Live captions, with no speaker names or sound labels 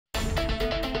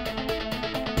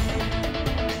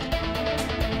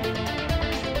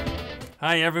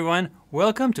Hi everyone,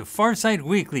 welcome to Farsight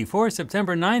Weekly for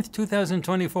September 9th,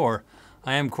 2024.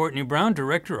 I am Courtney Brown,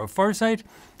 Director of Farsight,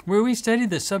 where we study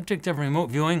the subject of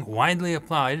remote viewing widely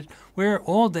applied, where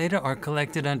all data are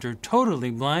collected under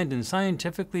totally blind and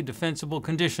scientifically defensible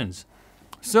conditions.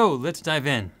 So let's dive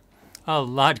in. A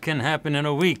lot can happen in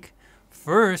a week.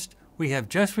 First, we have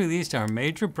just released our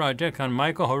major project on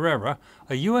Michael Herrera,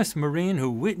 a U.S. Marine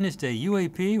who witnessed a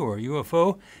UAP or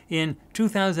UFO in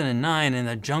 2009 in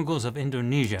the jungles of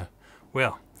Indonesia.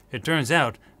 Well, it turns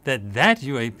out that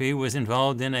UAP was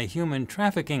involved in a human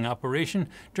trafficking operation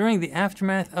during the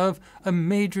aftermath of a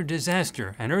major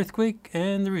disaster, an earthquake,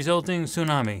 and the resulting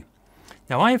tsunami.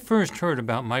 Now, I first heard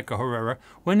about Michael Herrera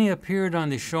when he appeared on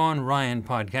the Sean Ryan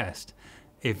podcast.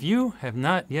 If you have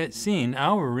not yet seen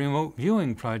our remote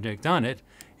viewing project on it,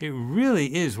 it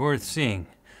really is worth seeing.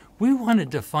 We wanted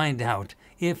to find out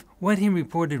if what he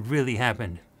reported really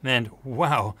happened. And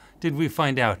wow, did we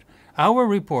find out. Our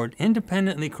report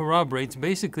independently corroborates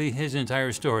basically his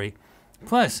entire story.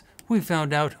 Plus, we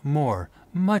found out more,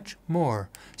 much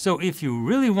more. So if you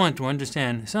really want to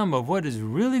understand some of what is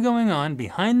really going on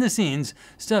behind the scenes,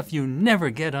 stuff you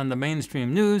never get on the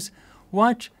mainstream news,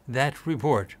 watch that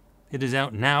report. It is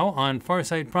out now on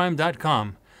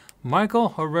FarsightPrime.com. Michael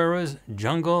Herrera's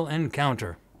Jungle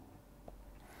Encounter.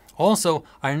 Also,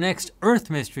 our next Earth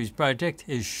Mysteries project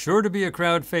is sure to be a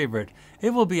crowd favorite.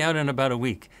 It will be out in about a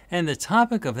week, and the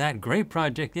topic of that great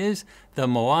project is the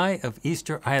Moai of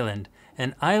Easter Island,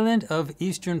 an island of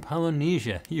eastern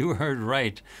Polynesia. You heard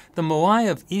right. The Moai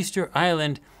of Easter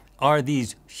Island are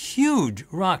these huge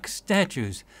rock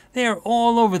statues. They are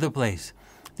all over the place.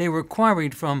 They were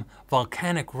quarried from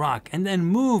volcanic rock and then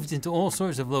moved into all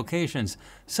sorts of locations.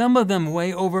 Some of them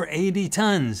weigh over 80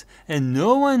 tons, and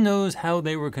no one knows how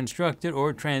they were constructed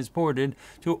or transported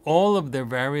to all of their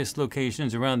various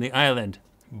locations around the island.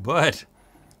 But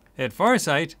at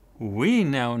Farsight, we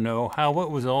now know how it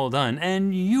was all done,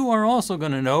 and you are also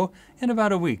going to know in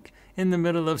about a week, in the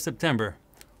middle of September.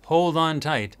 Hold on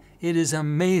tight. It is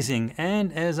amazing,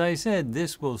 and as I said,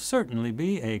 this will certainly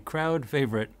be a crowd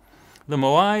favorite. The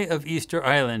Moai of Easter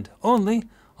Island, only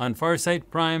on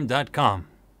FarsightPrime.com.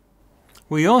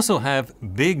 We also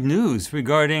have big news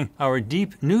regarding our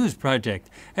Deep News project.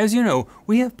 As you know,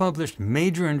 we have published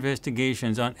major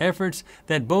investigations on efforts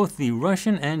that both the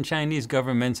Russian and Chinese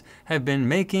governments have been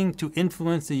making to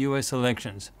influence the U.S.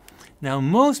 elections. Now,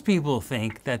 most people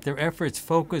think that their efforts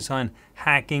focus on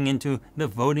hacking into the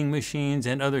voting machines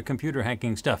and other computer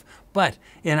hacking stuff. But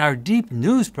in our Deep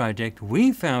News project,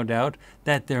 we found out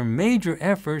that their major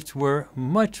efforts were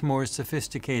much more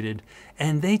sophisticated,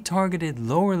 and they targeted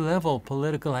lower-level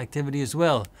political activity as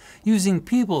well, using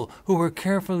people who were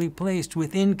carefully placed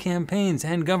within campaigns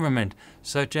and government,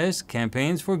 such as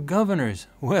campaigns for governors.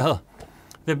 Well,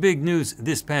 the big news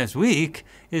this past week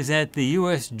is that the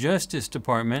U.S. Justice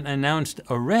Department announced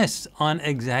arrests on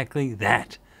exactly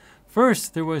that.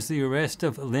 First, there was the arrest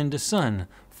of Linda Sun,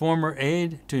 former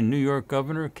aide to New York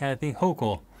Governor Kathy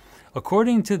Hochul.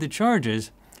 According to the charges,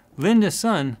 Linda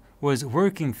Sun was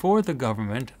working for the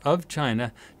government of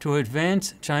China to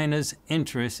advance China's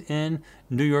interests in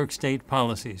New York state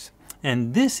policies.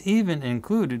 And this even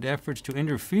included efforts to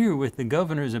interfere with the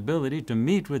governor's ability to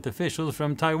meet with officials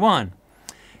from Taiwan.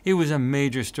 It was a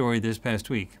major story this past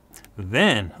week.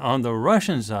 Then, on the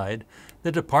Russian side,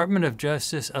 the Department of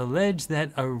Justice alleged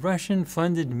that a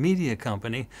Russian-funded media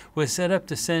company was set up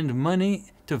to send money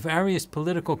to various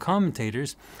political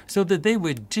commentators so that they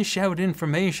would dish out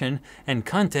information and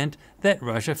content that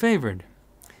Russia favored.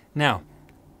 Now,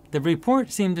 the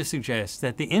report seemed to suggest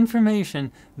that the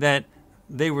information that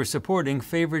they were supporting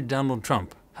favored Donald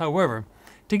Trump. However,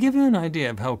 to give you an idea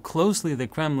of how closely the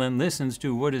Kremlin listens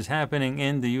to what is happening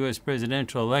in the U.S.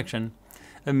 presidential election,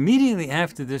 immediately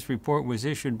after this report was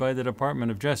issued by the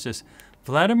Department of Justice,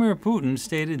 Vladimir Putin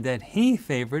stated that he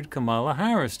favored Kamala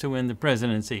Harris to win the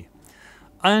presidency.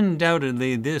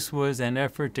 Undoubtedly, this was an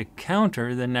effort to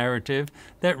counter the narrative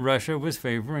that Russia was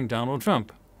favoring Donald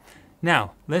Trump.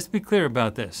 Now, let's be clear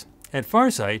about this. At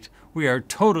Farsight, we are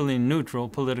totally neutral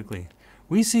politically.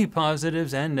 We see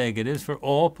positives and negatives for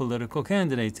all political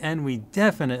candidates, and we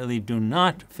definitely do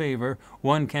not favor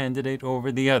one candidate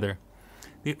over the other.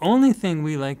 The only thing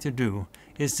we like to do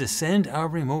is to send our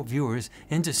remote viewers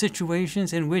into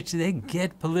situations in which they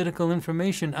get political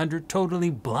information under totally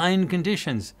blind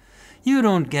conditions. You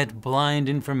don't get blind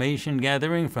information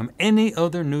gathering from any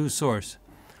other news source.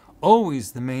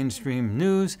 Always the mainstream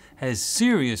news has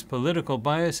serious political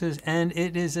biases, and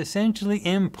it is essentially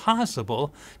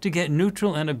impossible to get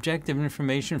neutral and objective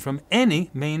information from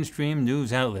any mainstream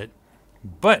news outlet.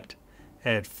 But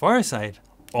at Farsight,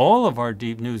 All of our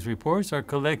deep news reports are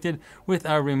collected with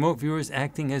our remote viewers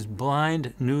acting as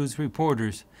blind news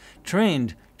reporters,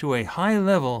 trained to a high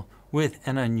level with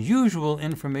an unusual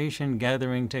information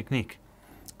gathering technique.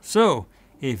 So,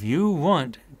 if you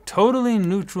want totally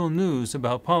neutral news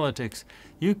about politics,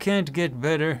 you can't get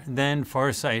better than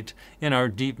Farsight in our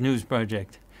Deep News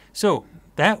project. So,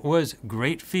 that was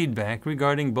great feedback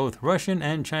regarding both Russian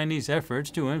and Chinese efforts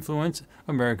to influence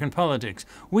American politics.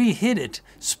 We hit it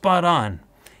spot on.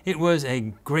 It was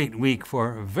a great week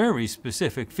for very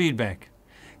specific feedback.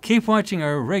 Keep watching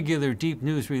our regular Deep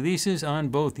News releases on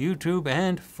both YouTube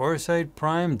and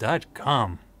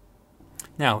FarsightPrime.com.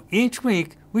 Now, each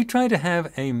week, we try to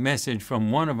have a message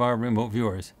from one of our remote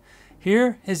viewers.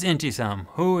 Here is Intysam,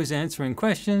 who is answering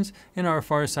questions in our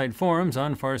Farsight forums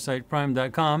on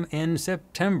FarsightPrime.com in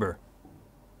September.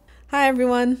 Hi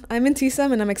everyone, I'm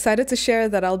Intysam and I'm excited to share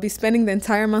that I'll be spending the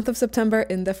entire month of September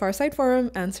in the Farsight forum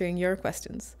answering your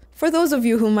questions. For those of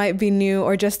you who might be new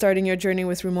or just starting your journey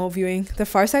with remote viewing, the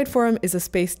Farsight forum is a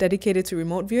space dedicated to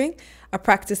remote viewing, a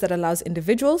practice that allows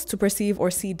individuals to perceive or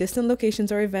see distant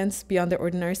locations or events beyond their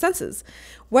ordinary senses.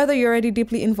 Whether you're already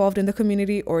deeply involved in the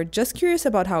community or just curious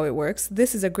about how it works,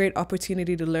 this is a great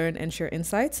opportunity to learn and share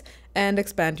insights and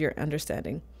expand your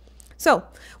understanding. So,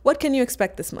 what can you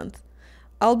expect this month?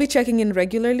 I'll be checking in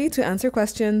regularly to answer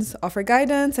questions, offer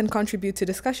guidance, and contribute to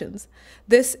discussions.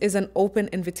 This is an open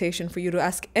invitation for you to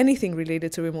ask anything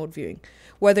related to remote viewing,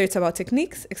 whether it's about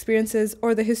techniques, experiences,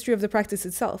 or the history of the practice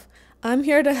itself. I'm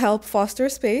here to help foster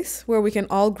a space where we can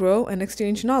all grow and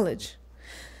exchange knowledge.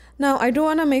 Now, I do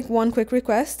want to make one quick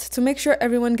request. To make sure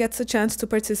everyone gets a chance to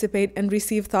participate and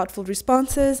receive thoughtful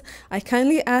responses, I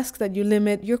kindly ask that you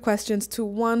limit your questions to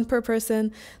one per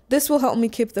person. This will help me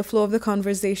keep the flow of the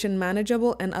conversation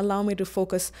manageable and allow me to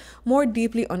focus more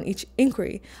deeply on each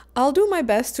inquiry. I'll do my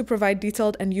best to provide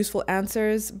detailed and useful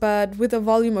answers, but with the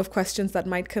volume of questions that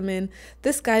might come in,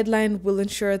 this guideline will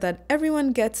ensure that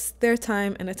everyone gets their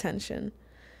time and attention.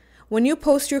 When you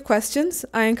post your questions,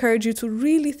 I encourage you to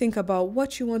really think about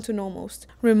what you want to know most.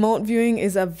 Remote viewing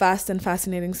is a vast and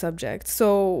fascinating subject,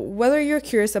 so whether you're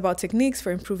curious about techniques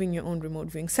for improving your own remote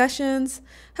viewing sessions,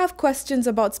 have questions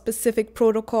about specific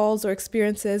protocols or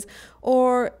experiences,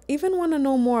 or even want to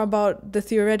know more about the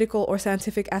theoretical or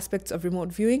scientific aspects of remote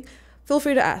viewing, feel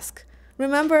free to ask.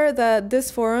 Remember that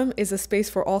this forum is a space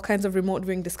for all kinds of remote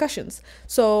viewing discussions,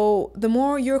 so the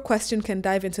more your question can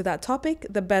dive into that topic,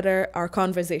 the better our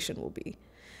conversation will be.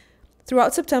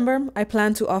 Throughout September, I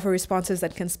plan to offer responses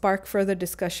that can spark further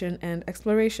discussion and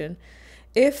exploration.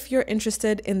 If you're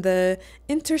interested in the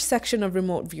intersection of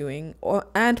remote viewing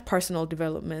and personal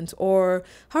development, or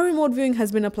how remote viewing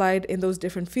has been applied in those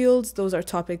different fields, those are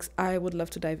topics I would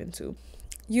love to dive into.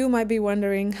 You might be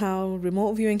wondering how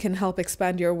remote viewing can help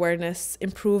expand your awareness,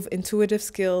 improve intuitive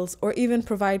skills, or even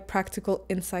provide practical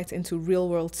insights into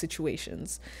real-world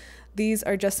situations. These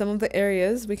are just some of the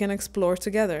areas we can explore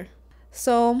together.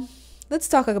 So, let's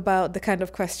talk about the kind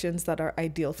of questions that are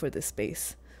ideal for this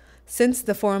space. Since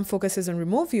the forum focuses on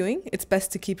remote viewing, it's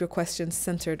best to keep your questions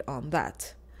centered on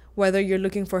that. Whether you're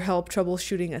looking for help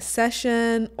troubleshooting a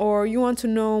session or you want to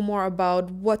know more about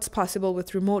what's possible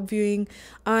with remote viewing,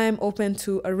 I'm open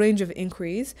to a range of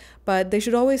inquiries, but they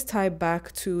should always tie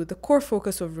back to the core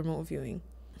focus of remote viewing.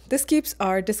 This keeps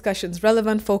our discussions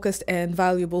relevant, focused, and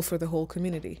valuable for the whole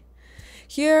community.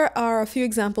 Here are a few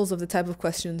examples of the type of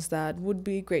questions that would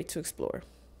be great to explore.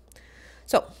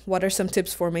 So, what are some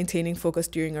tips for maintaining focus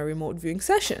during a remote viewing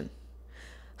session?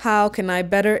 How can I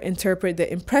better interpret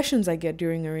the impressions I get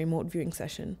during a remote viewing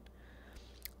session?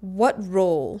 What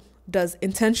role does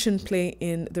intention play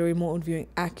in the remote viewing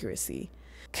accuracy?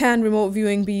 Can remote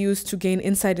viewing be used to gain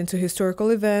insight into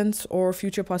historical events or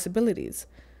future possibilities?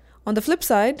 On the flip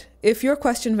side, if your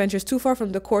question ventures too far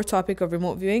from the core topic of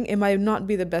remote viewing, it might not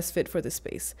be the best fit for this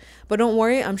space. But don't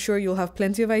worry, I'm sure you'll have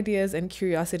plenty of ideas and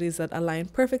curiosities that align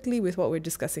perfectly with what we're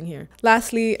discussing here.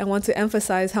 Lastly, I want to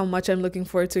emphasize how much I'm looking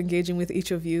forward to engaging with each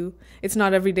of you. It's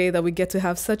not every day that we get to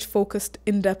have such focused,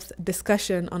 in-depth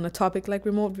discussion on a topic like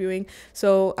remote viewing,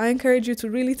 so I encourage you to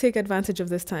really take advantage of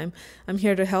this time. I'm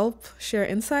here to help, share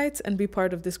insights, and be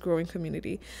part of this growing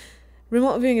community.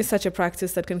 Remote viewing is such a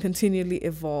practice that can continually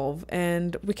evolve,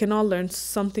 and we can all learn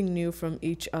something new from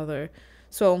each other.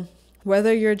 So,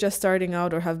 whether you're just starting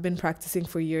out or have been practicing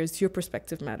for years, your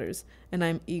perspective matters, and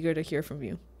I'm eager to hear from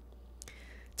you.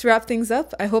 To wrap things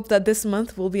up, I hope that this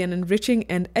month will be an enriching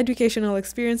and educational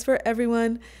experience for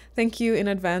everyone. Thank you in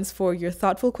advance for your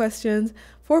thoughtful questions,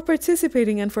 for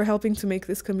participating, and for helping to make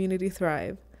this community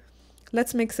thrive.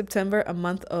 Let's make September a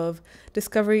month of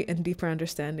discovery and deeper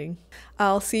understanding.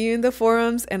 I'll see you in the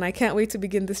forums, and I can't wait to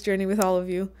begin this journey with all of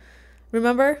you.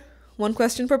 Remember, one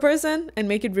question per person, and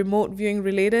make it remote viewing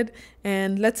related.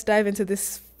 And let's dive into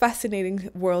this fascinating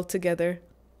world together.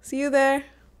 See you there.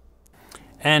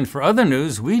 And for other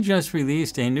news, we just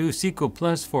released a new SQL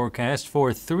Plus forecast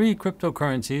for 3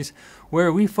 cryptocurrencies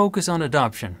where we focus on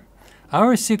adoption.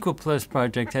 Our SQL Plus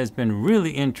project has been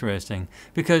really interesting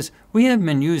because we have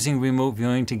been using remote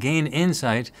viewing to gain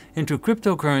insight into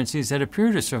cryptocurrencies that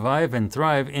appear to survive and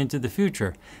thrive into the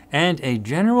future. And a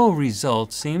general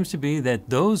result seems to be that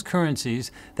those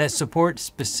currencies that support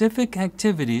specific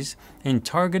activities in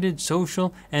targeted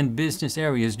social and business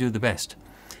areas do the best.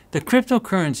 The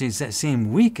cryptocurrencies that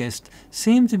seem weakest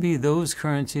seem to be those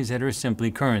currencies that are simply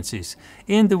currencies,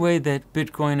 in the way that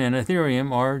Bitcoin and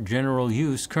Ethereum are general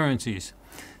use currencies.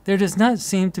 There does not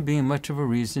seem to be much of a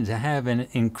reason to have an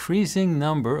increasing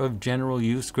number of general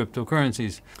use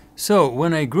cryptocurrencies. So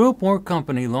when a group or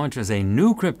company launches a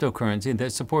new cryptocurrency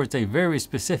that supports a very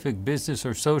specific business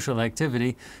or social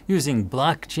activity using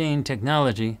blockchain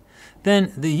technology,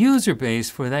 then the user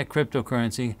base for that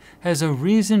cryptocurrency has a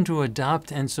reason to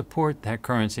adopt and support that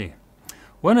currency.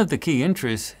 One of the key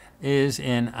interests is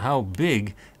in how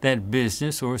big that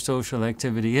business or social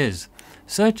activity is,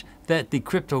 such that the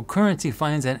cryptocurrency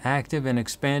finds an active and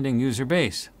expanding user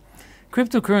base.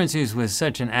 Cryptocurrencies with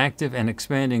such an active and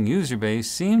expanding user base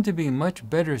seem to be much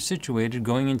better situated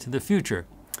going into the future.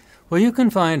 Well, you can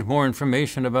find more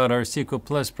information about our SQL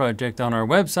Plus project on our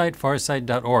website,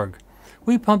 farsight.org.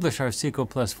 We publish our SQL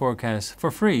Plus forecasts for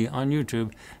free on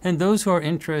YouTube, and those who are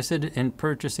interested in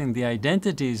purchasing the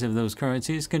identities of those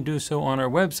currencies can do so on our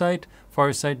website,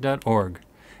 farsight.org.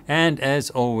 And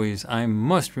as always, I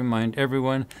must remind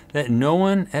everyone that no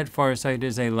one at Farsight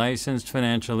is a licensed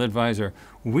financial advisor.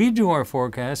 We do our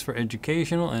forecasts for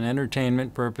educational and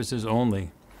entertainment purposes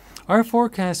only. Our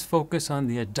forecasts focus on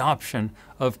the adoption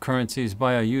of currencies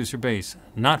by a user base,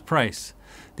 not price.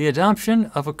 The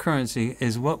adoption of a currency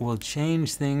is what will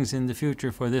change things in the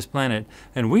future for this planet,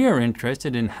 and we are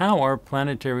interested in how our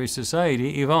planetary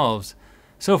society evolves.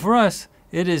 So for us,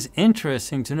 it is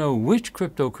interesting to know which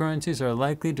cryptocurrencies are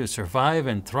likely to survive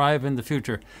and thrive in the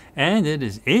future, and it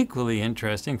is equally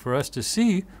interesting for us to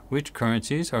see which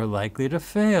currencies are likely to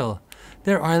fail.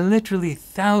 There are literally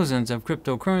thousands of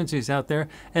cryptocurrencies out there,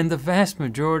 and the vast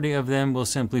majority of them will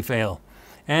simply fail,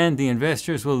 and the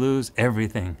investors will lose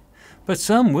everything. But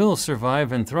some will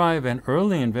survive and thrive, and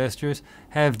early investors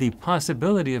have the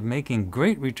possibility of making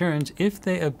great returns if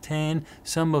they obtain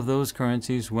some of those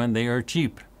currencies when they are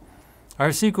cheap. Our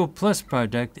SQL Plus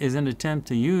project is an attempt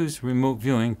to use remote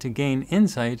viewing to gain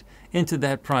insight into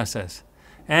that process.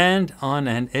 And on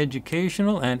an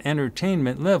educational and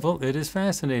entertainment level, it is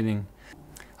fascinating.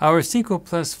 Our SQL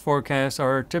Plus forecasts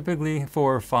are typically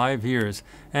for 5 years,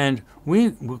 and we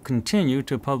will continue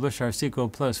to publish our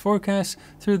SQL Plus forecasts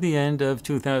through the end of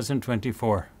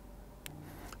 2024.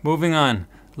 Moving on.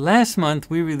 Last month,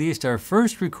 we released our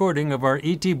first recording of our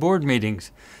ET board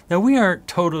meetings. Now, we are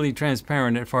totally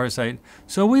transparent at Farsight,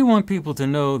 so we want people to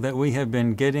know that we have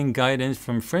been getting guidance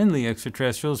from friendly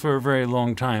extraterrestrials for a very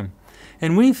long time.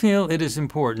 And we feel it is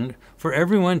important for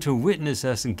everyone to witness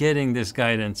us getting this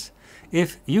guidance.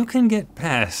 If you can get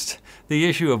past the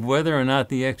issue of whether or not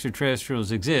the extraterrestrials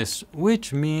exist,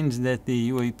 which means that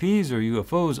the UAPs or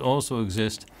UFOs also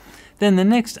exist, then the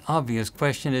next obvious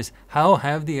question is, how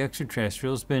have the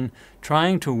extraterrestrials been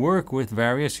trying to work with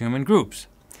various human groups?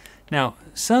 Now,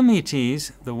 some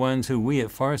ETs, the ones who we at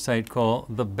Farsight call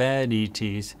the bad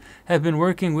ETs, have been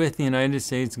working with the United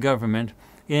States government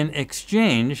in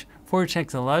exchange for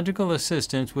technological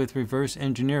assistance with reverse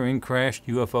engineering crashed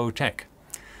UFO tech.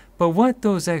 But what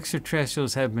those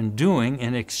extraterrestrials have been doing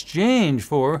in exchange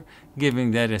for giving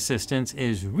that assistance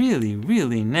is really,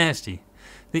 really nasty.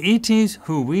 The ETs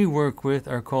who we work with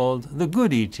are called the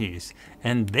good ETs,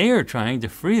 and they are trying to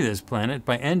free this planet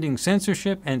by ending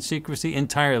censorship and secrecy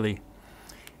entirely.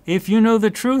 If you know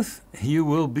the truth, you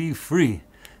will be free.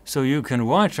 So you can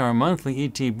watch our monthly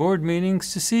ET board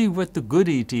meetings to see what the good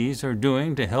ETs are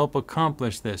doing to help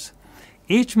accomplish this.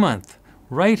 Each month,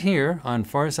 right here on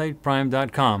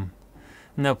FarsightPrime.com.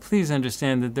 Now, please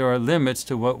understand that there are limits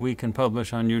to what we can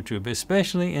publish on YouTube,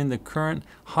 especially in the current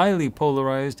highly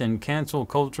polarized and cancel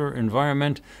culture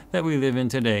environment that we live in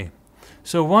today.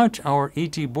 So watch our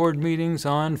ET board meetings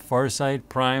on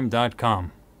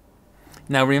FarsightPrime.com.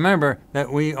 Now remember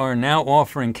that we are now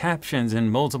offering captions in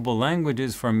multiple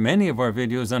languages for many of our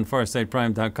videos on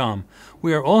FarsightPrime.com.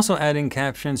 We are also adding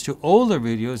captions to older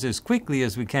videos as quickly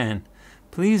as we can.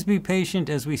 Please be patient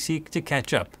as we seek to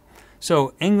catch up.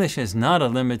 So English is not a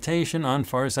limitation on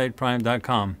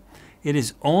FarsightPrime.com. It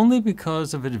is only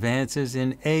because of advances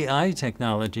in AI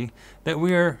technology that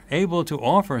we are able to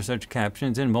offer such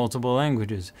captions in multiple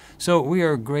languages, so we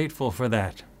are grateful for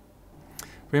that.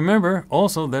 Remember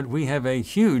also that we have a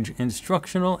huge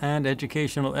instructional and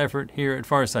educational effort here at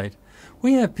Farsight.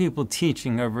 We have people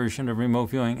teaching our version of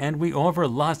remote viewing, and we offer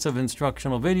lots of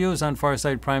instructional videos on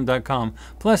FarsightPrime.com,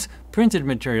 plus printed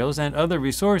materials and other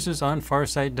resources on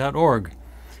Farsight.org.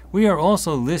 We are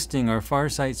also listing our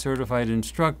Farsight certified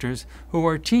instructors who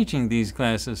are teaching these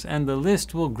classes, and the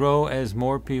list will grow as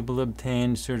more people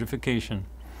obtain certification.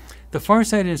 The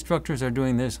Farsight instructors are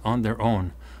doing this on their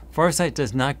own. Farsight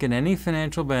does not get any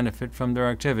financial benefit from their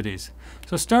activities.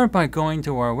 So start by going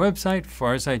to our website,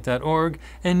 farsight.org,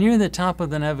 and near the top of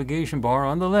the navigation bar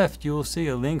on the left, you will see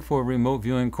a link for remote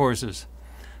viewing courses.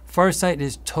 Farsight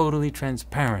is totally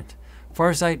transparent.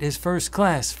 Farsight is first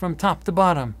class from top to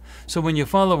bottom. So when you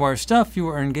follow our stuff, you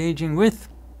are engaging with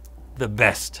the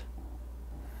best.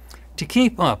 To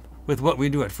keep up with what we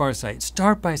do at Farsight,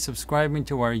 start by subscribing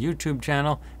to our YouTube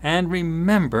channel, and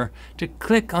remember to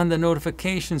click on the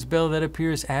notifications bell that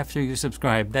appears after you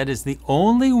subscribe. That is the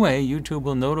only way YouTube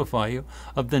will notify you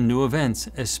of the new events,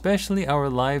 especially our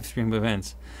live stream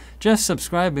events. Just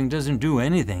subscribing doesn't do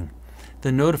anything.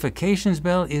 The notifications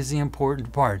bell is the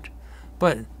important part.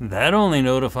 But that only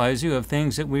notifies you of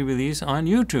things that we release on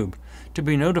YouTube. To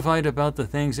be notified about the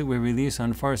things that we release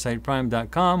on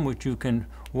FarsightPrime.com, which you can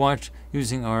watch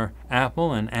using our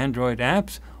Apple and Android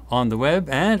apps on the web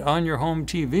and on your home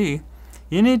TV,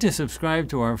 you need to subscribe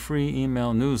to our free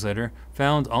email newsletter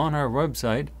found on our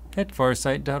website at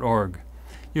farsight.org.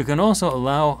 You can also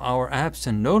allow our apps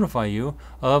to notify you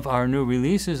of our new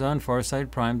releases on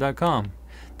FarsightPrime.com.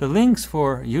 The links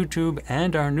for YouTube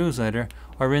and our newsletter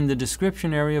are in the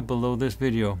description area below this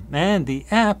video, and the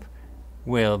app,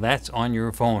 well, that's on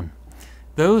your phone.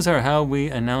 Those are how we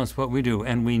announce what we do,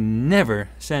 and we never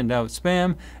send out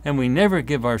spam, and we never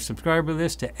give our subscriber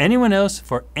list to anyone else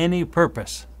for any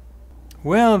purpose.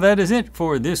 Well, that is it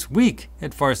for this week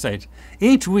at Farsight.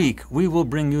 Each week we will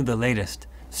bring you the latest.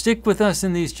 Stick with us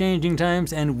in these changing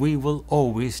times, and we will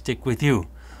always stick with you.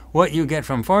 What you get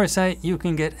from Farsight, you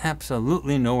can get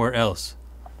absolutely nowhere else.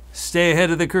 Stay ahead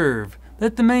of the curve.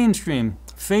 Let the mainstream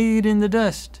fade in the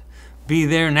dust. Be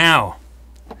there now.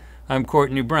 I'm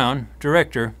Courtney Brown,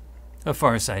 Director of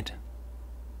Farsight.